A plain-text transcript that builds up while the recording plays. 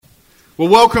Well,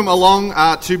 welcome along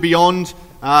to Beyond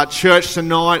Church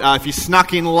tonight. If you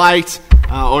snuck in late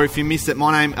or if you missed it,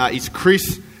 my name is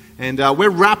Chris. And we're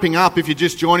wrapping up, if you're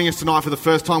just joining us tonight for the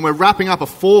first time, we're wrapping up a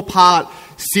 4-part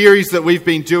series that we've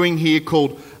been doing here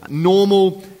called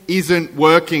Normal Isn't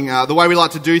Working. The way we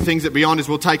like to do things at Beyond is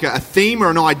we'll take a theme or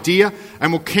an idea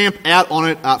and we'll camp out on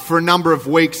it for a number of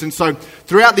weeks. And so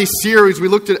throughout this series, we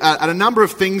looked at a number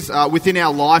of things within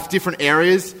our life, different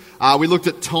areas. We looked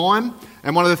at time.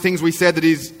 And one of the things we said that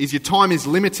is your time is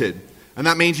limited. And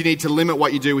that means you need to limit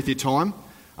what you do with your time.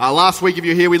 Last week, if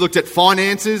you're here, we looked at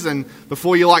finances. And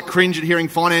before you cringe at hearing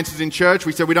finances in church,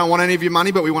 we said we don't want any of your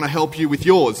money, but we want to help you with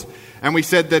yours. And we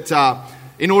said that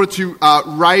in order to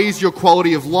raise your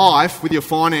quality of life with your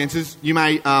finances, you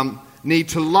may need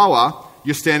to lower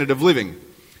your standard of living.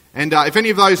 And if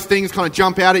any of those things kind of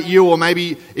jump out at you, or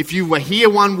maybe if you were here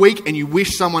one week and you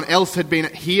wish someone else had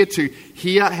been here to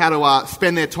hear how to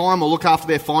spend their time or look after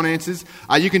their finances,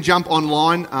 you can jump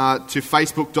online to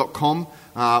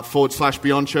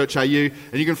facebook.com/BeyondChurchAU,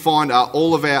 and you can find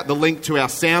all of the link to our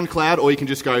SoundCloud, or you can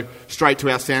just go straight to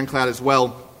our SoundCloud as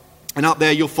well. And up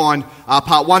there you'll find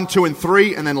part 1, 2 and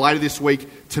 3, and then later this week,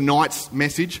 tonight's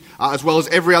message, as well as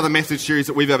every other message series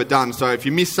that we've ever done. So if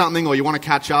you missed something or you want to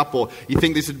catch up or you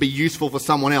think this would be useful for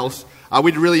someone else,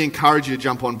 we'd really encourage you to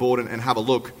jump on board and have a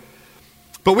look.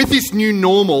 But with this new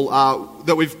normal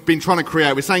that we've been trying to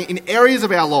create, we're saying in areas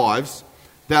of our lives,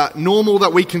 the normal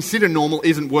that we consider normal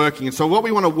isn't working. And so what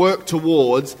we want to work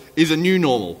towards is a new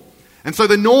normal. And so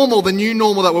the new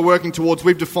normal that we're working towards,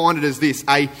 we've defined it as this: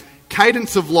 a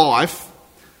cadence of life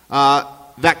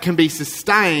that can be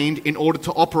sustained in order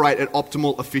to operate at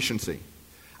optimal efficiency.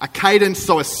 A cadence,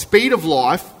 so a speed of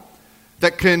life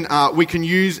that we can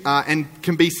use and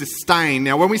can be sustained.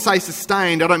 Now, when we say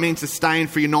sustained, I don't mean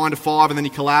sustained for your 9 to 5 and then you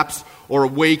collapse, or a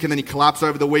week and then you collapse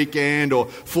over the weekend, or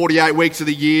 48 weeks of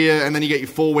the year and then you get your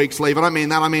 4 weeks leave. I don't mean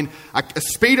that. I mean a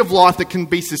speed of life that can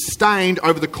be sustained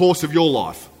over the course of your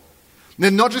life. Now,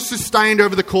 not just sustained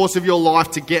over the course of your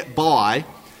life to get by,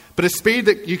 but a speed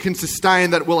that you can sustain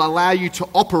that will allow you to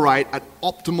operate at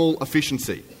optimal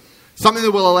efficiency. Something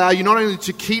that will allow you not only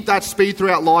to keep that speed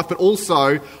throughout life, but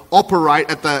also operate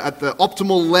at the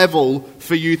optimal level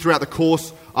for you throughout the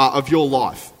course of your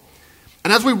life.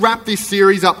 And as we wrap this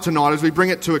series up tonight, as we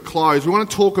bring it to a close, we want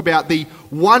to talk about the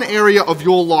one area of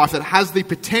your life that has the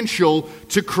potential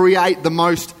to create the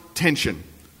most tension.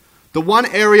 The one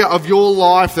area of your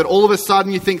life that all of a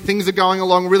sudden you think things are going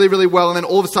along really, really well, and then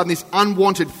all of a sudden this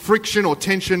unwanted friction or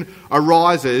tension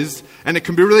arises, and it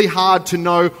can be really hard to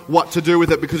know what to do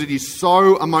with it because it is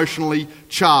so emotionally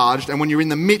charged, and when you're in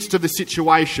the midst of the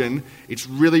situation, it's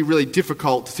really, really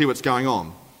difficult to see what's going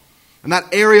on. And that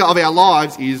area of our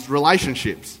lives is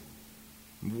relationships.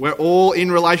 We're all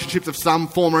in relationships of some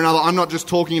form or another. I'm not just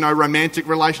talking, romantic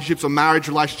relationships or marriage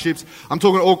relationships. I'm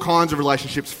talking all kinds of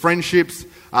relationships, friendships,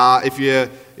 if you're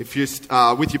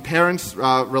with your parents,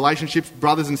 relationships,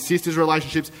 brothers and sisters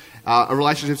relationships,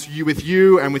 relationships with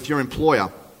you and with your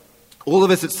employer. All of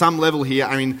us at some level here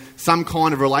are in some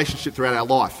kind of relationship throughout our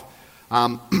life.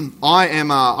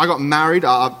 I got married,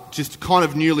 just kind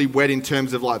of newlywed in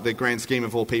terms of the grand scheme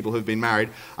of all people who've been married.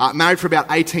 Married for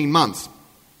about 18 months.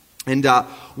 And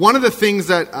one of the things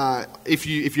that, if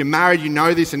you're married, you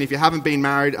know this, and if you haven't been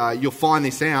married, you'll find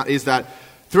this out, is that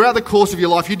throughout the course of your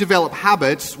life, you develop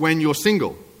habits when you're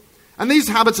single. And these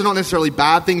habits are not necessarily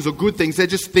bad things or good things, they're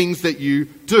just things that you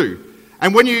do.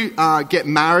 And when you get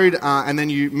married and then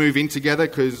you move in together,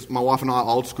 because my wife and I are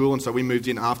old school, and so we moved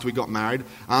in after we got married.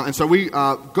 And so we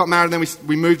got married and then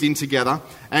we moved in together.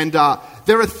 And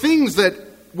there are things that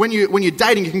when you're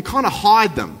dating, you can kind of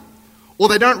hide them. Or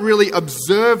they don't really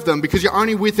observe them because you're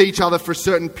only with each other for a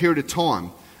certain period of time.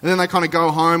 And then they kind of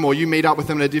go home, or you meet up with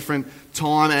them at a different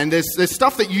time, and there's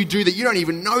stuff that you do that you don't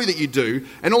even know that you do,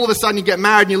 and all of a sudden you get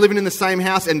married and you're living in the same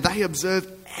house and they observe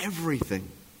everything.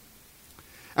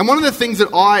 And one of the things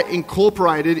that I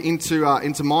incorporated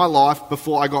into my life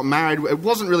before I got married, it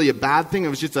wasn't really a bad thing, it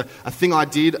was just a thing I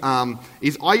did,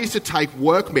 is I used to take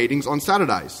work meetings on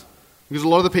Saturdays. Because a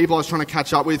lot of the people I was trying to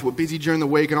catch up with were busy during the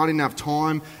week and I didn't have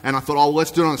time. And I thought, let's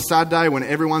do it on a Saturday when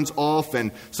everyone's off.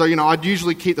 And so, I'd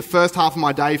usually keep the first half of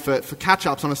my day for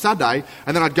catch-ups on a Saturday.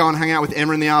 And then I'd go and hang out with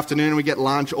Emma in the afternoon and we'd get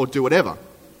lunch or do whatever. And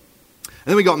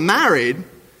then we got married.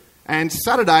 And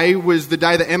Saturday was the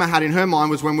day that Emma had in her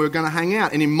mind was when we were going to hang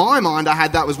out. And in my mind, I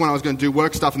had that was when I was going to do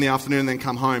work stuff in the afternoon and then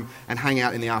come home and hang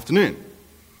out in the afternoon.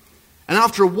 And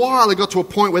after a while, it got to a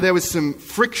point where there was some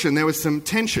friction, there was some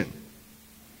tension.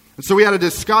 And so we had a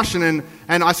discussion,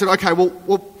 and I said, okay, well,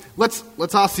 let's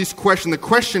ask this question. The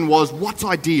question was, what's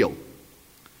ideal?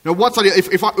 Now, what's ideal?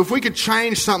 If we could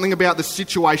change something about the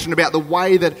situation, about the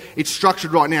way that it's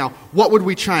structured right now, what would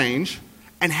we change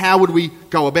and how would we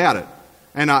go about it?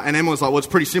 And Emma was like, well, it's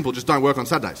pretty simple. Just don't work on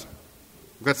Saturdays.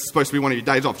 That's supposed to be one of your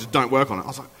days off. Just don't work on it. I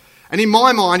was like, and in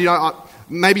my mind,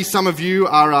 maybe some of you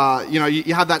are,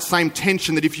 you have that same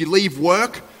tension that if you leave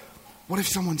work, what if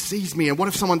someone sees me? And what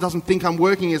if someone doesn't think I'm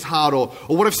working as hard? Or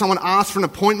what if someone asks for an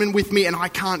appointment with me and I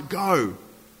can't go?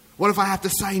 What if I have to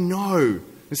say no?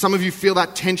 And some of you feel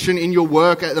that tension in your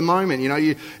work at the moment.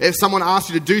 If someone asks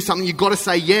you to do something, you've got to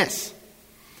say yes.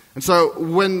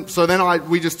 And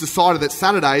we just decided that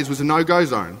Saturdays was a no-go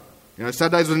zone.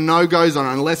 Saturdays was a no-go zone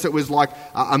unless it was like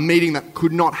a meeting that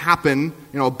could not happen,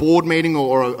 a board meeting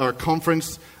or a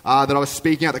conference that I was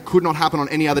speaking at that could not happen on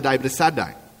any other day but a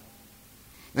Saturday.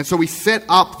 And so we set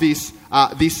up this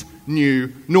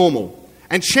new normal.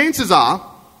 And chances are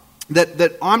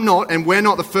that I'm not, and we're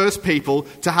not the first people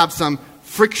to have some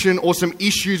friction or some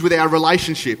issues with our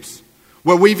relationships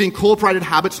where we've incorporated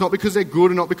habits not because they're good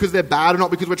or not because they're bad or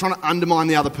not because we're trying to undermine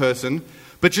the other person,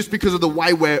 but just because of the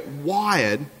way we're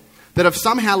wired that have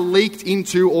somehow leaked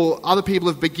into, or other people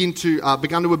have begun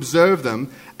to observe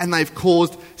them, and they've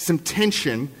caused some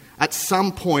tension at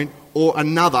some point or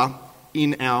another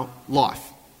in our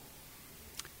life.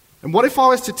 And what if I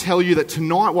was to tell you that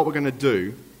tonight what we're going to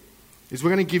do is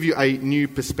we're going to give you a new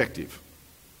perspective.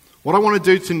 What I want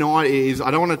to do tonight is,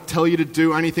 I don't want to tell you to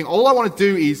do anything. All I want to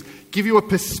do is give you a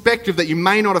perspective that you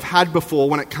may not have had before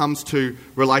when it comes to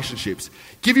relationships.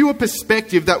 Give you a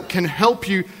perspective that can help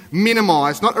you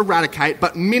minimize, not eradicate,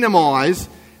 but minimize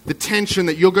the tension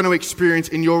that you're going to experience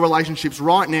in your relationships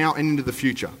right now and into the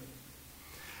future.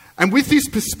 And with this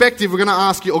perspective, we're going to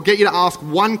ask you, or get you to ask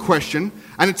one question,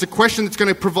 and it's a question that's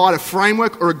going to provide a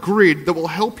framework or a grid that will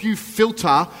help you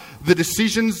filter the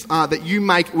decisions that you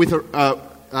make with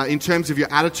in terms of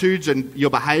your attitudes and your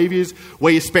behaviours,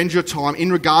 where you spend your time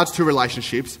in regards to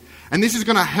relationships. And this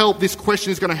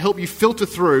question is going to help you filter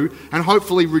through and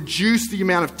hopefully reduce the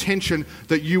amount of tension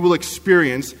that you will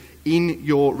experience in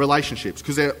your relationships.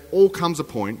 Because there all comes a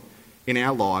point in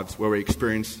our lives where we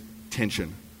experience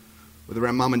tension. Whether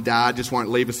our mum and dad just won't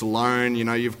leave us alone.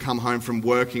 You've come home from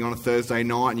working on a Thursday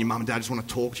night and your mum and dad just want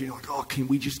to talk to you. You're like, oh, can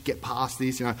we just get past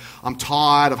this? I'm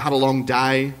tired, I've had a long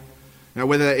day.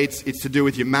 Whether it's to do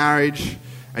with your marriage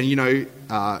and,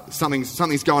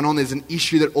 something's going on, there's an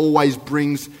issue that always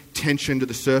brings tension to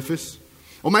the surface.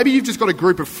 Or maybe you've just got a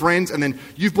group of friends and then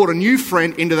you've brought a new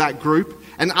friend into that group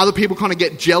and other people kind of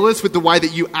get jealous with the way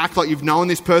that you act like you've known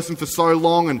this person for so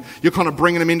long and you're kind of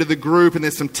bringing them into the group and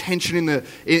there's some tension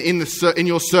in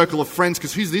your circle of friends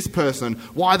because who's this person?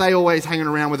 Why are they always hanging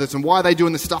around with us and why are they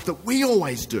doing the stuff that we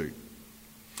always do?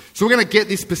 So we're going to get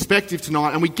this perspective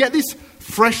tonight, and we get this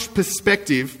fresh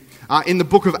perspective in the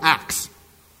book of Acts.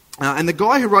 And the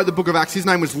guy who wrote the book of Acts, his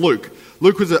name was Luke.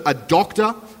 Luke was a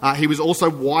doctor. He was also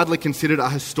widely considered a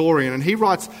historian, and he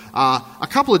writes a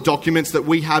couple of documents that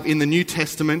we have in the New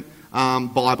Testament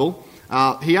Bible.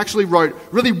 He actually wrote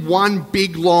really one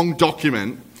big, long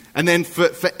document, and then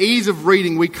for ease of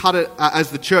reading, we cut it,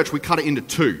 as the church, we cut it into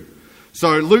two.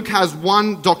 So Luke has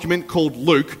one document called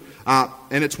Luke,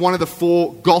 and it's one of the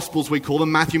four Gospels, we call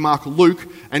them, Matthew, Mark, Luke,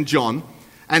 and John.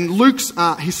 And Luke's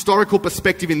historical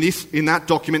perspective in that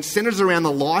document centers around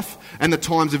the life and the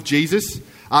times of Jesus,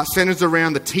 centers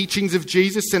around the teachings of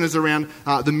Jesus, centers around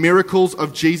the miracles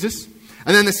of Jesus.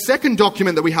 And then the second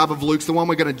document that we have of Luke's, the one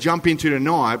we're going to jump into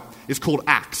tonight, is called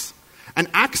Acts. And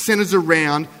Acts centers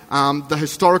around the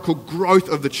historical growth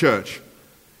of the church.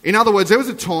 In other words, there was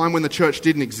a time when the church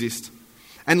didn't exist.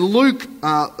 And Luke,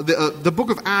 the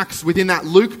book of Acts, within that,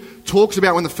 Luke talks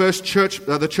about when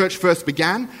the church first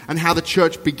began and how the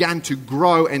church began to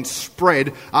grow and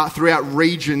spread throughout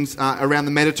regions around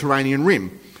the Mediterranean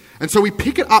rim. And so we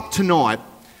pick it up tonight,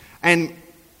 and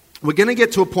we're going to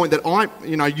get to a point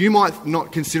that you might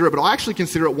not consider it, but I actually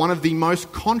consider it one of the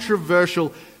most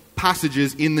controversial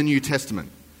passages in the New Testament.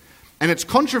 And it's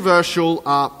controversial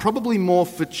probably more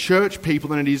for church people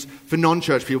than it is for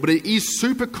non-church people. But it is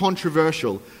super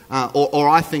controversial, or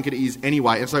I think it is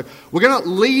anyway. And so we're going to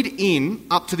lead in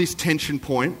up to this tension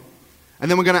point.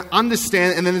 And then we're going to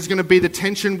understand, and then there's going to be the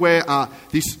tension where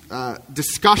this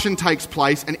discussion takes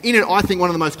place. And in it, I think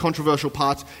one of the most controversial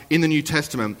parts in the New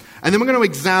Testament. And then we're going to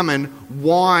examine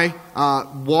why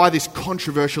this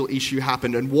controversial issue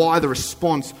happened and why the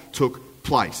response took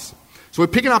place. So we're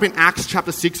picking up in Acts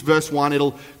chapter 6, verse 1.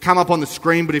 It'll come up on the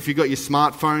screen, but if you've got your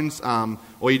smartphones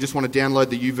or you just want to download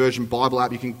the YouVersion Bible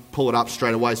app, you can pull it up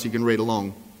straight away so you can read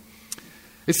along.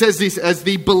 It says this: as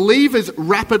the believers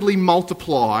rapidly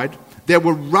multiplied, there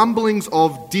were rumblings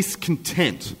of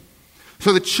discontent.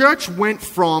 So the church went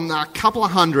from a couple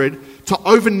of hundred to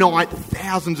overnight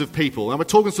thousands of people. And we're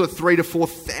talking sort of 3,000 to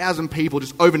 4,000 people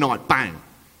just overnight, bang.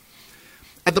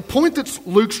 At the point that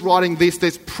Luke's writing this,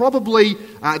 there's probably,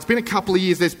 it's been a couple of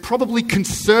years, there's probably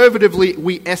conservatively,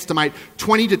 we estimate,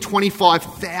 20 to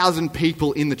 25,000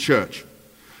 people in the church.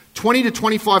 20 to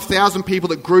 25,000 people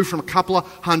that grew from a couple of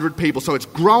hundred people. So it's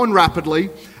growing rapidly.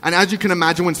 And as you can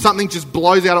imagine, when something just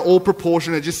blows out of all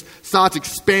proportion, it just starts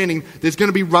expanding, there's going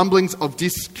to be rumblings of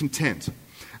discontent.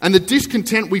 And the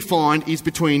discontent we find is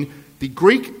between the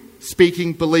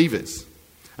Greek-speaking believers.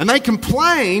 And they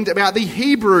complained about the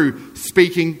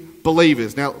Hebrew-speaking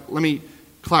believers. Now, let me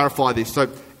clarify this. So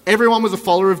everyone was a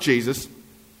follower of Jesus,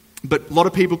 but a lot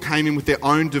of people came in with their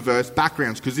own diverse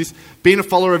backgrounds because being a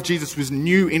follower of Jesus was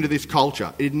new into this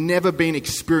culture. It had never been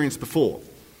experienced before.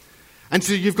 And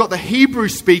so you've got the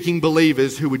Hebrew-speaking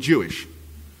believers who were Jewish.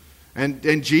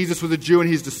 And Jesus was a Jew and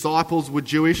his disciples were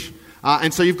Jewish.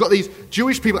 And so you've got these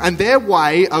Jewish people, and their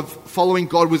way of following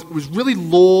God was really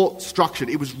law-structured.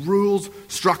 It was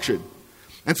rules-structured.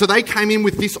 And so they came in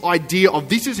with this idea of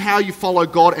this is how you follow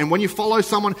God, and when you follow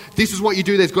someone, this is what you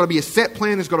do. There's got to be a set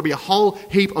plan. There's got to be a whole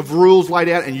heap of rules laid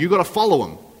out, and you've got to follow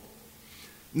them.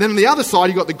 And then on the other side,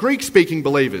 you've got the Greek-speaking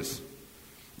believers.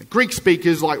 The Greek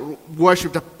speakers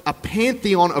worshipped a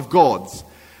pantheon of gods.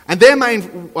 And their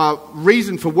main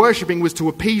reason for worshipping was to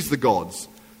appease the gods,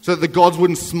 so that the gods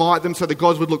wouldn't smite them, so the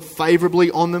gods would look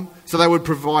favourably on them, so they would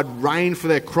provide rain for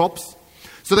their crops.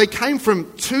 So they came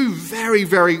from two very,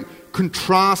 very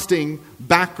contrasting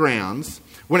backgrounds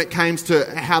when it came to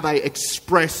how they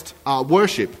expressed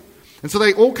worship. And so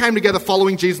they all came together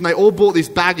following Jesus, and they all brought this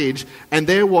baggage, and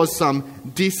there was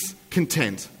some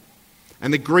discontent.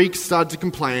 And the Greeks started to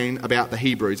complain about the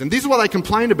Hebrews. And this is what they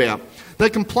complained about. They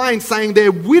complained saying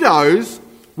their widows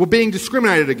were being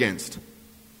discriminated against.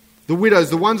 The widows,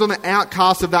 the ones on the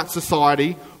outcasts of that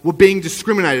society, were being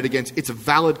discriminated against. It's a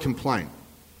valid complaint.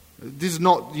 This is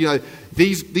not,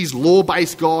 these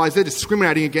law-based guys, they're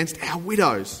discriminating against our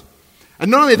widows.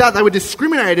 And not only that, they were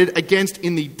discriminated against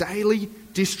in the daily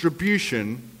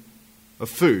distribution of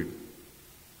food.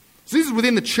 So this is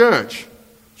within the church.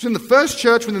 So in the first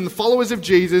church, within the followers of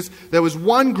Jesus, there was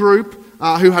one group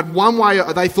who had one way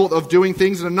they thought of doing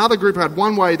things, and another group who had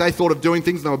one way they thought of doing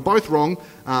things, and they were both wrong.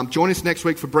 Join us next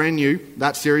week for Brand New,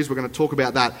 that series. We're going to talk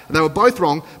about that. And they were both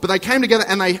wrong, but they came together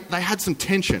and they had some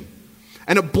tension.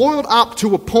 And it boiled up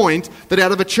to a point that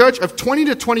out of a church of 20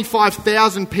 to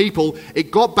 25,000 people,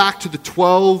 it got back to the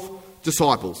 12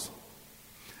 disciples.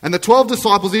 And the 12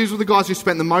 disciples, these were the guys who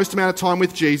spent the most amount of time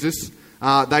with Jesus.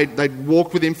 They'd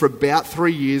walked with him for about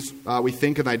 3 years, we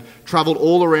think, and they'd travelled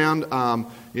all around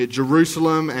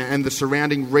Jerusalem and the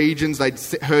surrounding regions. They'd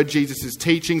heard Jesus'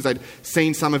 teachings. They'd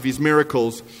seen some of his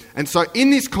miracles. And so in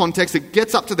this context, it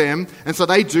gets up to them. And so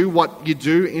they do what you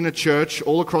do in a church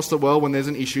all across the world when there's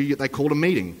an issue. They call a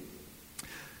meeting.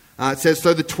 It says,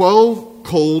 so the 12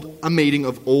 called a meeting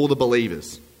of all the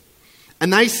believers.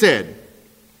 And they said,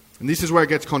 and this is where it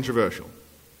gets controversial.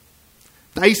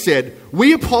 They said,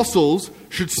 we apostles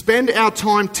should spend our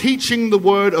time teaching the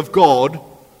word of God,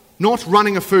 not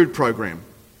running a food program.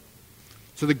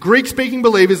 So the Greek-speaking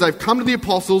believers, they've come to the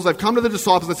apostles, they've come to the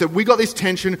disciples, they said, we got this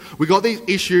tension, we got this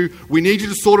issue, we need you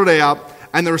to sort it out.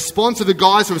 And the response of the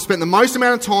guys who have spent the most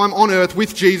amount of time on earth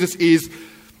with Jesus is,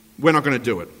 we're not going to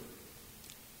do it.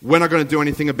 We're not going to do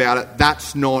anything about it.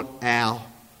 That's not our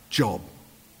job.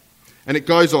 And it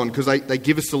goes on because they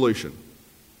give a solution.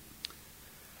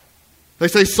 They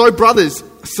say, so brothers,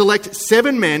 select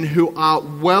 7 men who are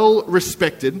well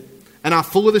respected and are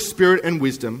full of the Spirit and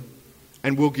wisdom,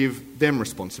 and we'll give them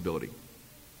responsibility.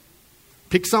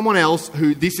 Pick someone else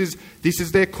who this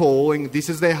is their calling, this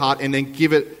is their heart, and then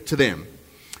give it to them.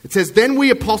 It says, then we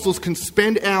apostles can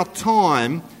spend our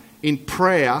time in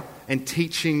prayer and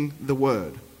teaching the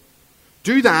word.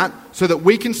 Do that so that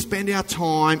we can spend our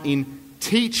time in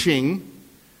teaching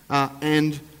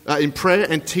in prayer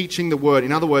and teaching the word.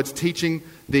 In other words, teaching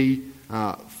the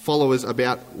followers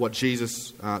about what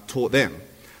Jesus taught them.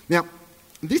 Now,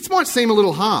 this might seem a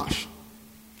little harsh.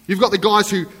 You've got the guys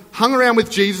who hung around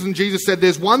with Jesus, and Jesus said,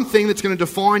 there's one thing that's going to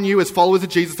define you as followers of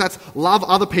Jesus, that's love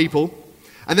other people.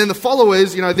 And then the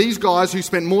followers, these guys who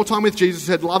spent more time with Jesus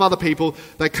said, love other people.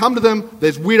 They come to them,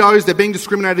 there's widows, they're being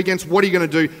discriminated against. What are you going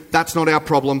to do? That's not our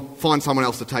problem. Find someone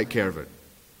else to take care of it.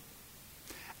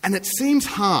 And it seems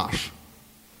harsh.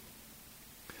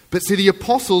 But see, the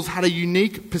apostles had a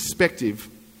unique perspective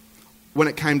when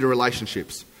it came to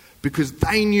relationships, because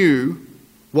they knew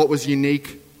what was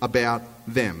unique about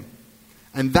them.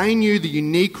 And they knew the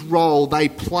unique role they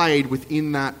played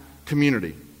within that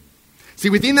community. See,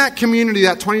 within that community,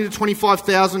 that 20 to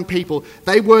 25,000 people,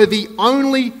 they were the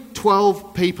only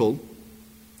 12 people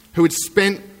who had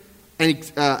spent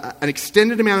an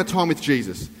extended amount of time with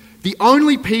Jesus. The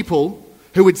only people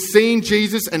who had seen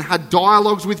Jesus and had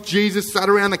dialogues with Jesus, sat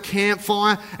around the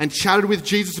campfire and chatted with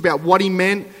Jesus about what he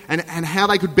meant and how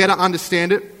they could better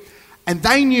understand it. And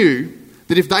they knew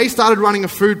that if they started running a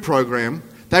food program,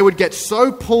 they would get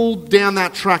so pulled down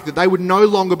that track that they would no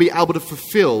longer be able to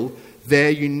fulfill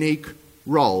their unique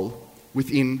role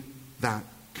within that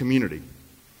community.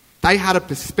 They had a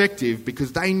perspective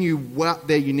because they knew what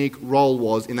their unique role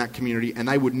was in that community, and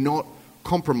they would not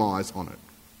compromise on it.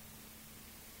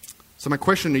 So my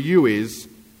question to you is,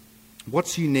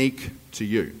 what's unique to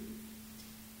you?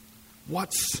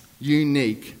 What's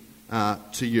unique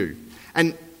to you?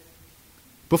 And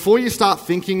before you start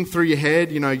thinking through your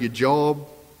head, your job,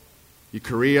 your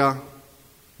career,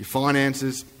 your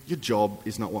finances, your job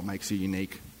is not what makes you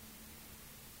unique.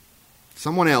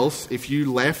 Someone else, if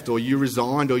you left or you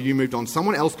resigned or you moved on,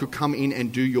 someone else could come in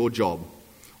and do your job.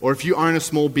 Or if you own a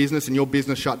small business and your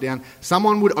business shut down,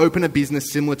 someone would open a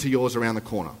business similar to yours around the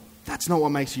corner. That's not what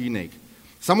makes you unique.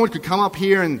 Someone could come up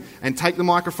here and take the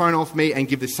microphone off me and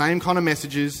give the same kind of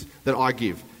messages that I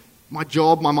give. My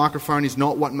job, my microphone is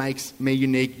not what makes me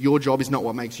unique. Your job is not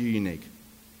what makes you unique.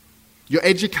 Your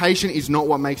education is not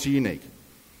what makes you unique.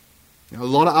 A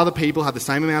lot of other people have the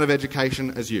same amount of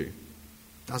education as you.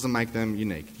 Doesn't make them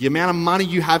unique. The amount of money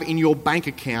you have in your bank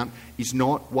account is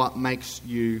not what makes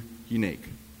you unique.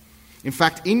 In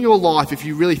fact, in your life, if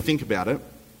you really think about it,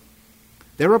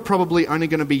 there are probably only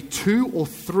going to be 2 or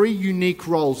 3 unique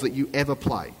roles that you ever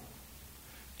play.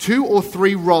 2 or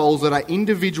 3 roles that are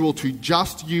individual to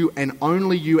just you and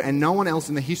only you, and no one else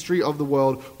in the history of the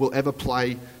world will ever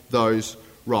play those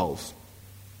roles.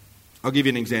 I'll give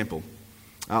you an example.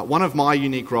 One of my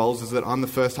unique roles is that I'm the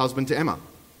first husband to Emma.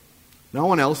 No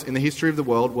one else in the history of the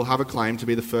world will have a claim to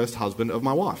be the first husband of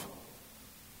my wife.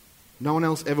 No one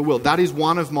else ever will. That is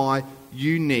one of my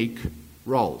unique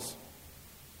roles.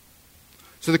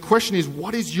 So the question is,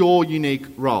 what is your unique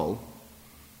role?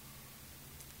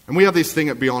 And we have this thing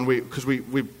at Beyond, because we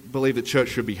believe that church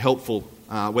should be helpful,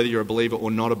 whether you're a believer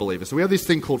or not a believer. So we have this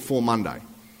thing called For Monday.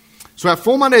 So our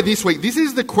For Monday this week, this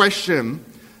is the question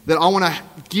that I want to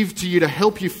give to you to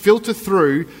help you filter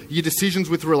through your decisions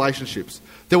with relationships,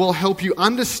 that will help you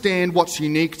understand what's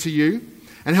unique to you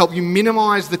and help you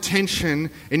minimize the tension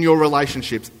in your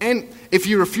relationships. And if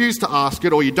you refuse to ask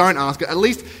it or you don't ask it, at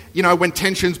least, when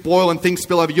tensions boil and things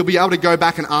spill over, you'll be able to go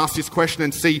back and ask this question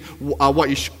and see what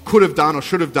you could have done or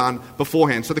should have done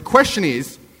beforehand. So the question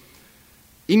is,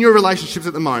 in your relationships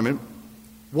at the moment,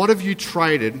 what have you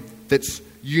traded that's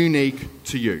unique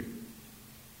to you?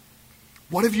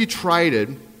 What have you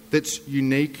traded that's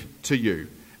unique to you?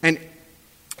 And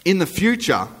in the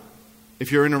future,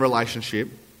 if you're in a relationship,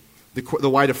 the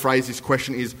way to phrase this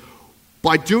question is,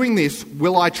 by doing this,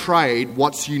 will I trade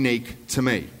what's unique to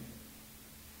me?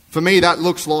 For me, that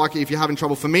looks like, if you're having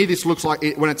trouble, for me, this looks like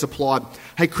when it's applied,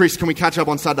 hey, Chris, can we catch up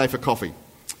on Saturday for coffee?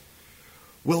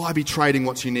 Will I be trading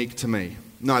what's unique to me?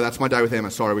 No, that's my day with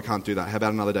Emma. Sorry, we can't do that. How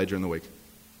about another day during the week?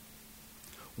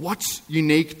 What's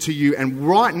unique to you? And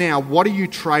right now, what are you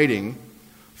trading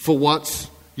for what's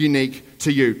unique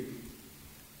to you?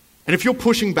 And if you're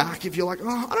pushing back, if you're like, I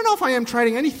don't know if I am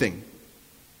trading anything.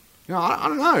 I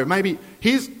don't know. Maybe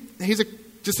here's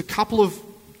just a couple of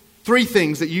 3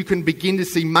 things that you can begin to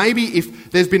see. Maybe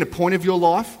if there's been a point of your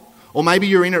life, or maybe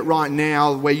you're in it right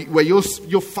now where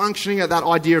you're functioning at that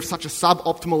idea of such a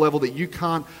suboptimal level that you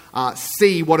can't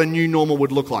see what a new normal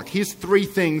would look like. Here's 3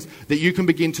 things that you can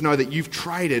begin to know that you've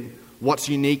traded what's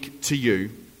unique to you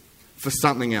for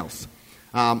something else.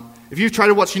 If you've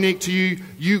traded what's unique to you,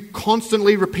 you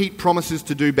constantly repeat promises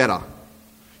to do better.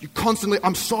 You constantly,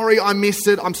 I'm sorry I missed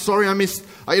it. I'm sorry I missed,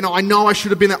 I know I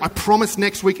should have been there. I promise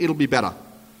next week it'll be better.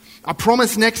 I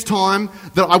promise next time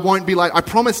that I won't be late. I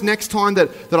promise next time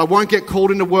that I won't get called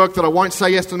into work, that I won't say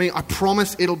yes to me. I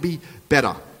promise it'll be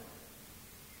better.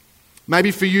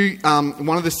 Maybe for you,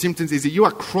 one of the symptoms is that you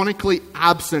are chronically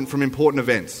absent from important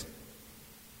events.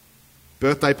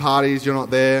 Birthday parties, you're not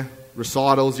there.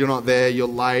 Recitals, you're not there. You're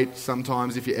late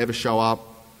sometimes if you ever show up.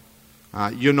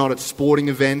 You're not at sporting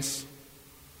events.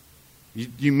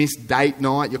 You miss date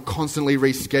night. You're constantly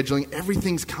rescheduling.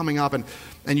 Everything's coming up,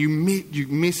 and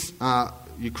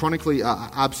you're chronically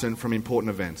absent from important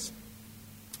events.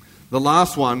 The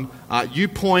last one, you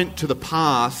point to the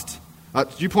past.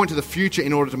 You point to the future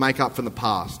in order to make up for the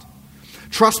past.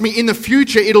 Trust me, in the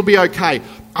future it'll be okay.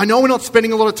 I know we're not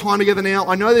spending a lot of time together now.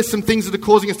 I know there's some things that are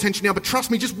causing us tension now, but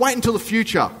trust me, just wait until the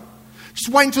future. Just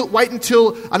wait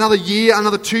until another year,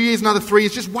 another 2 years, another 3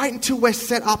 years. Just wait until we're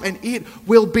set up and it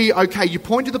will be okay. You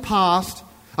point to the past,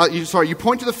 you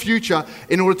point to the future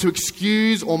in order to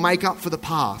excuse or make up for the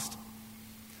past.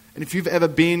 And if you've ever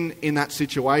been in that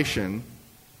situation,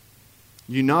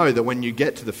 you know that when you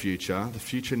get to the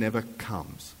future never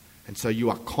comes. And so you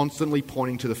are constantly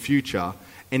pointing to the future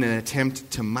in an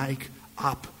attempt to make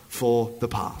up for the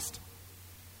past.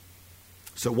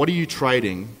 So what are you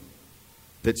trading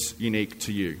that's unique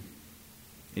to you?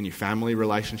 In your family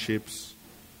relationships,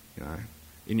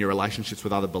 in your relationships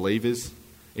with other believers,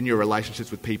 in your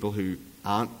relationships with people who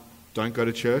don't go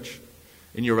to church,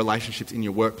 in your relationships in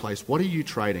your workplace, what are you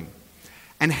trading?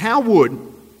 And how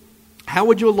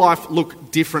would your life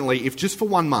look differently if just for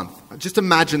 1 month, just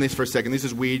imagine this for a second, this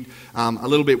is weird, a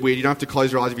little bit weird, you don't have to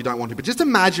close your eyes if you don't want to, but just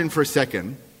imagine for a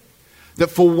second that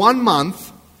for 1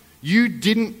 month you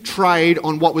didn't trade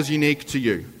on what was unique to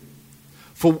you.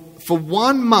 For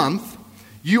 1 month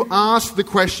you asked the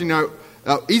question,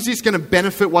 is this going to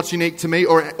benefit what's unique to me,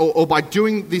 or by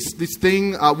doing this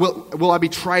thing, will I be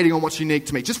trading on what's unique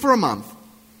to me? Just for a month.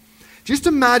 Just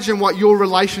imagine what your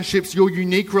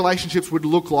unique relationships would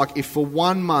look like if for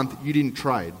 1 month you didn't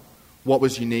trade what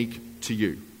was unique to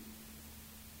you.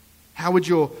 How would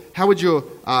your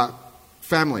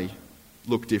family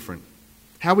look different?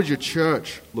 How would your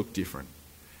church look different?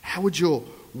 How would your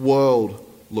world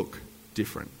look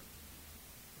different?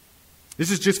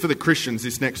 This is just for the Christians,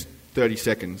 this next 30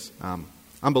 seconds.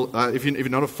 If you're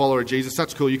not a follower of Jesus,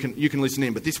 that's cool, you can listen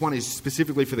in, but this one is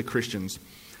specifically for the Christians.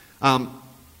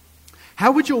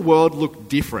 How would your world look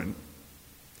different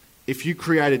if you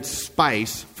created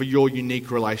space for your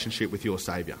unique relationship with your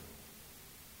Saviour?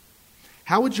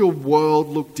 How would your world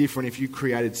look different if you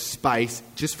created space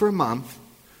just for a month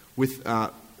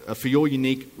for your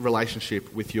unique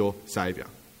relationship with your Saviour?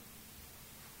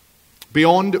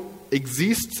 Beyond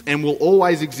exists and will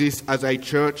always exist as a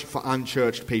church for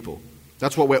unchurched people.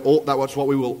 That's what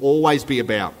we will always be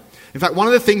about. In fact, one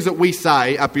of the things that we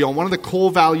say at Beyond, one of the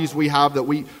core values we have that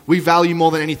we value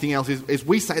more than anything else is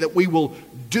we say that we will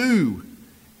do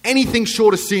anything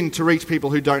short of sin to reach people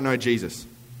who don't know Jesus.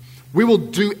 We will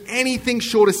do anything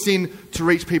short of sin to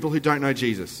reach people who don't know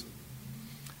Jesus.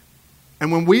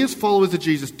 And when we as followers of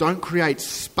Jesus don't create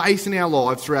space in our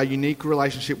lives through our unique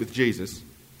relationship with Jesus,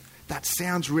 that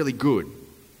sounds really good.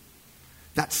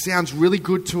 That sounds really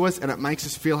good to us and it makes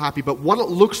us feel happy. But what it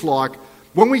looks like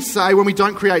when we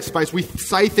don't create space, we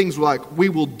say things like, we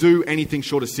will do anything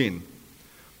short of sin.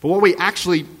 But what we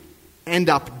actually end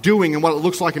up doing and what it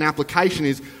looks like in application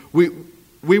is we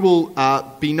will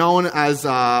be known as,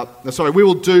 we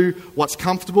will do what's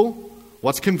comfortable,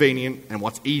 what's convenient, and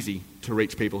what's easy to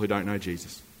reach people who don't know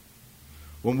Jesus.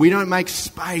 When we don't make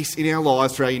space in our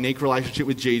lives through our unique relationship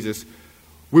with Jesus,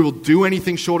 we will do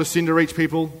anything short of sin to reach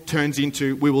people, turns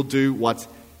into we will do what's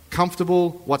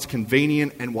comfortable, what's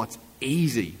convenient, and what's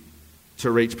easy to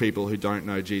reach people who don't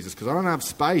know Jesus. Because I don't have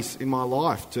space in my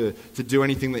life to do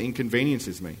anything that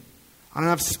inconveniences me. I don't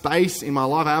have space in my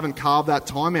life. I haven't carved that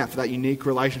time out for that unique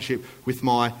relationship with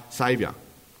my Saviour.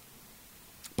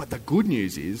 But the good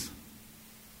news is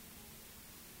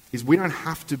we don't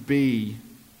have to be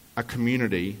a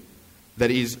community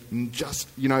that is just,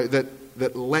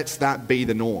 that lets that be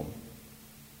the norm.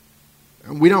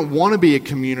 And we don't want to be a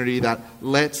community that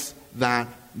lets that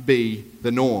be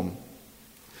the norm.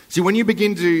 See, when you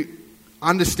begin to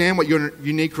understand what your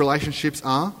unique relationships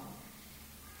are,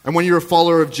 and when you're a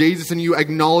follower of Jesus and you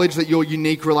acknowledge that your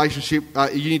unique relationship,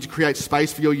 you need to create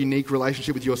space for your unique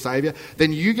relationship with your Saviour,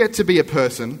 then you get to be a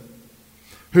person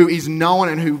who is known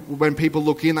and who, when people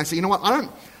look in, they say, you know what,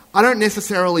 I don't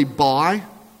necessarily buy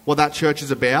what that church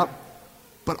is about,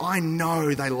 but I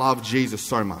know they love Jesus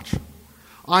so much.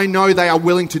 I know they are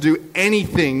willing to do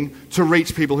anything to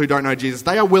reach people who don't know Jesus.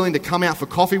 They are willing to come out for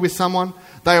coffee with someone.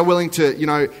 They are willing to,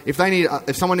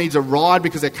 if someone needs a ride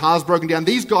because their car's broken down,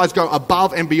 these guys go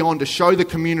above and beyond to show the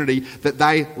community that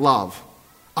they love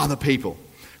other people.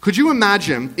 Could you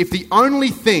imagine if the only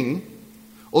thing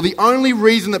or the only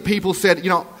reason that people said,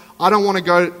 I don't want to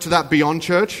go to that Beyond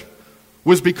church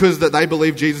was because that they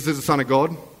believe Jesus is the Son of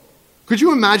God? Could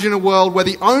you imagine a world where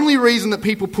the only reason that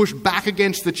people push back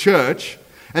against the church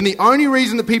and the only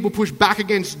reason that people pushed back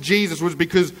against Jesus was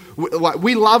because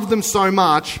we loved them so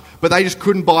much, but they just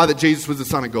couldn't buy that Jesus was the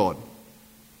Son of God?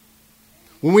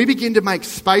 When we begin to make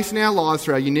space in our lives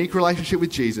through our unique relationship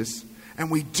with Jesus,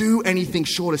 and we do anything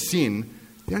short of sin,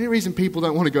 the only reason people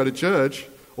don't want to go to church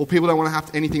or people don't want to have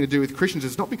anything to do with Christians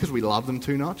is not because we love them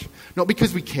too much, not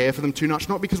because we care for them too much,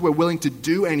 not because we're willing to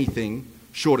do anything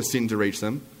short of sin to reach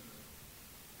them.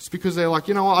 It's because they're like,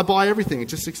 I buy everything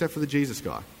just except for the Jesus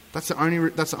guy. That's the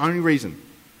only reason.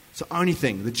 It's the only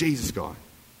thing, the Jesus guy.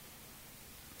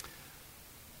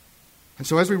 And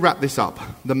so as we wrap this up,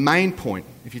 the main point,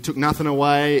 if you took nothing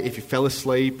away, if you fell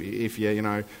asleep, if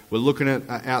you were looking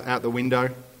out the window,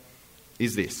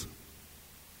 is this.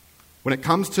 When it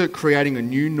comes to creating a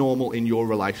new normal in your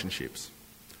relationships,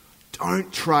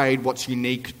 don't trade what's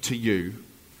unique to you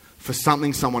for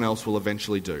something someone else will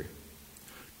eventually do.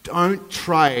 Don't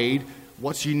trade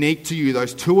what's unique to you,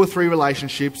 those 2 or 3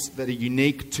 relationships that are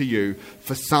unique to you,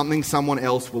 for something someone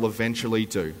else will eventually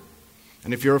do.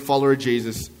 And if you're a follower of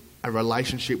Jesus, a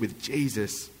relationship with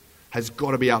Jesus has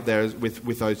got to be up there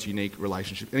with those unique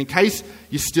relationships. And in case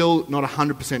you're still not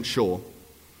 100% sure,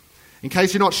 in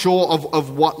case you're not sure of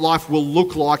what life will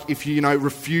look like if you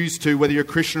refuse to, whether you're a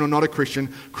Christian or not a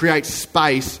Christian, create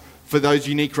space for those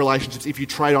unique relationships if you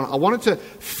trade on. I wanted to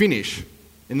finish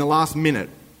in the last minute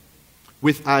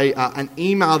with an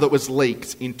email that was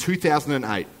leaked in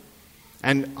 2008.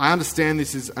 And I understand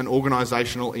this is an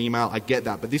organisational email, I get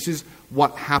that, but this is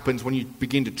what happens when you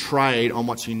begin to trade on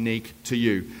what's unique to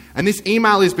you. And this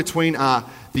email is between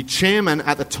the chairman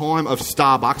at the time of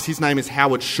Starbucks, his name is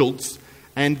Howard Schultz,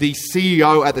 and the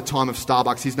CEO at the time of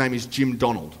Starbucks, his name is Jim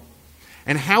Donald.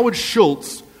 And Howard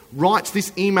Schultz writes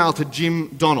this email to Jim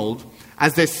Donald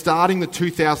as they're starting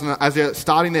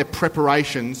their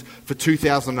preparations for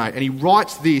 2008. And he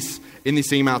writes this in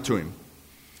this email to him.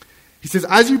 He says,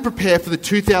 as you prepare for the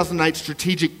 2008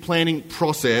 strategic planning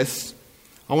process,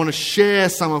 I want to share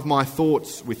some of my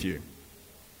thoughts with you.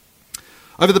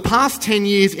 Over the past 10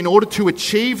 years, in order to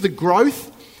achieve the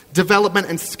growth, development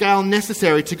and scale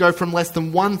necessary to go from less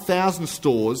than 1,000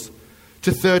 stores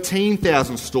to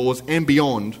 13,000 stores and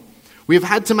beyond, we have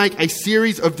had to make a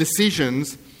series of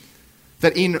decisions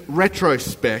that in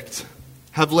retrospect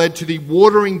have led to the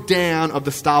watering down of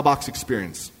the Starbucks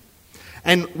experience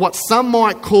and what some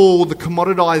might call the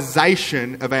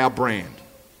commoditization of our brand.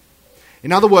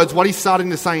 In other words, what he's starting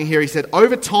to say here, he said,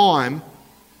 over time,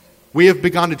 we have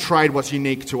begun to trade what's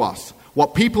unique to us.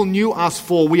 What people knew us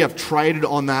for, we have traded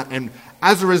on that, and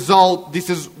as a result,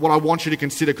 this is what I want you to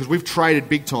consider, because we've traded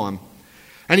big time.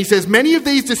 And he says, many of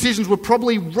these decisions were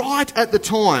probably right at the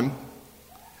time,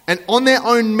 and on their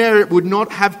own merit would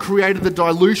not have created the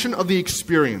dilution of the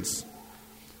experience.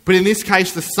 But in this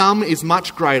case, the sum is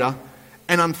much greater,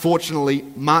 and unfortunately,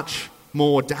 much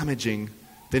more damaging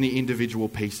than the individual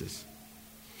pieces.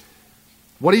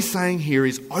 What he's saying here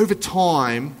is, over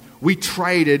time, we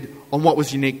traded on what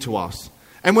was unique to us.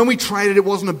 And when we traded, it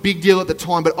wasn't a big deal at the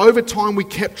time, but over time we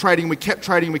kept trading,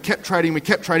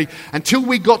 until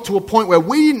we got to a point where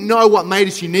we didn't know what made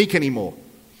us unique anymore.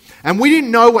 And we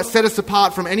didn't know what set us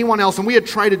apart from anyone else, and we had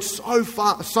traded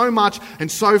so much and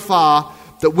so far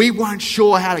that we weren't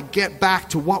sure how to get back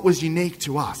to what was unique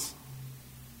to us.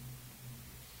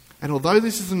 And although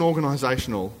this is an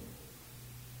organisational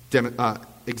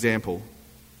example,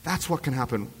 that's what can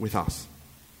happen with us.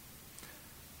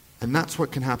 And that's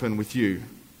what can happen with you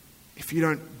if you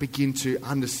don't begin to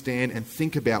understand and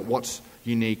think about what's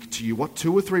unique to you. What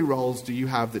 2 or 3 roles do you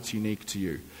have that's unique to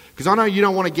you? Because I know you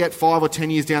don't want to get 5 or 10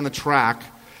 years down the track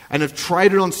and have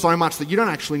traded on so much that you don't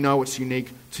actually know what's unique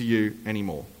to you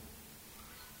anymore.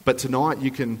 But tonight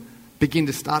you can begin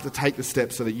to start to take the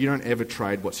steps so that you don't ever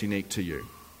trade what's unique to you.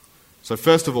 So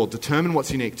first of all, determine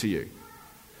what's unique to you.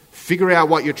 Figure out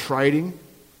what you're trading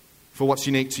for what's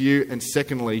unique to you. And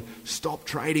secondly, stop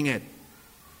trading it.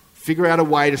 Figure out a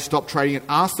way to stop trading it.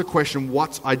 Ask the question,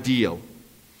 what's ideal?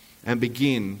 And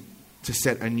begin to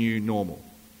set a new normal.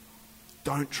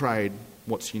 Don't trade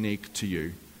what's unique to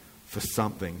you for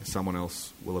something someone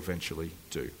else will eventually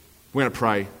do. We're going to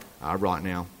pray right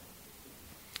now.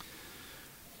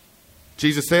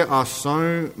 Jesus, there are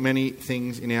so many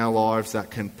things in our lives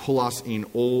that can pull us in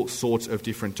all sorts of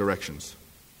different directions.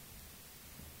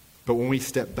 But when we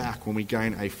step back, when we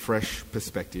gain a fresh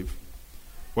perspective,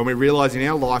 when we realise in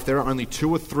our life there are only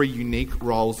 2 or 3 unique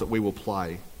roles that we will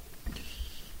play,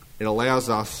 it allows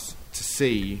us to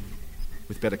see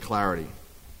with better clarity.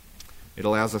 It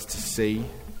allows us to see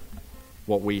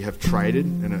what we have traded,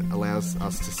 and it allows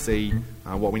us to see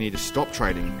what we need to stop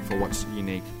trading for what's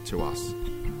unique to us.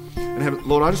 And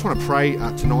Lord, I just want to pray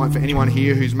tonight for anyone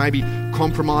here who's maybe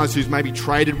compromised, who's maybe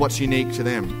traded what's unique to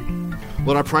them.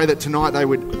 Lord, I pray that tonight they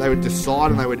would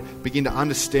decide and they would begin to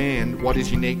understand what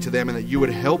is unique to them, and that you would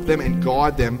help them and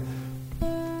guide them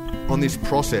on this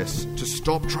process to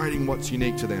stop trading what's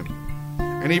unique to them.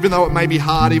 And even though it may be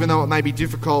hard, even though it may be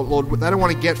difficult, Lord, they don't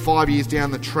want to get 5 years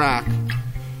down the track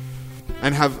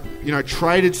and have,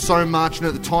 traded so much, and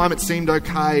at the time it seemed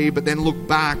okay, but then look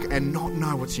back and not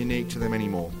know what's unique to them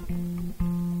anymore.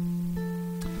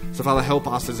 So, Father, help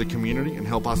us as a community and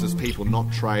help us as people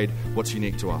not trade what's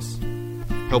unique to us.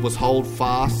 Help us hold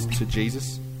fast to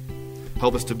Jesus.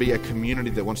 Help us to be a community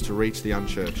that wants to reach the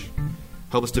unchurched.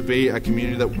 Help us to be a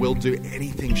community that will do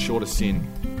anything short of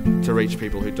sin to reach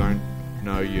people who don't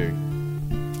know you.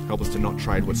 Help us to not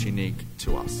trade what's unique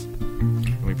to us.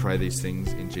 And we pray these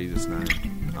things in Jesus'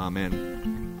 name.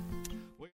 Amen.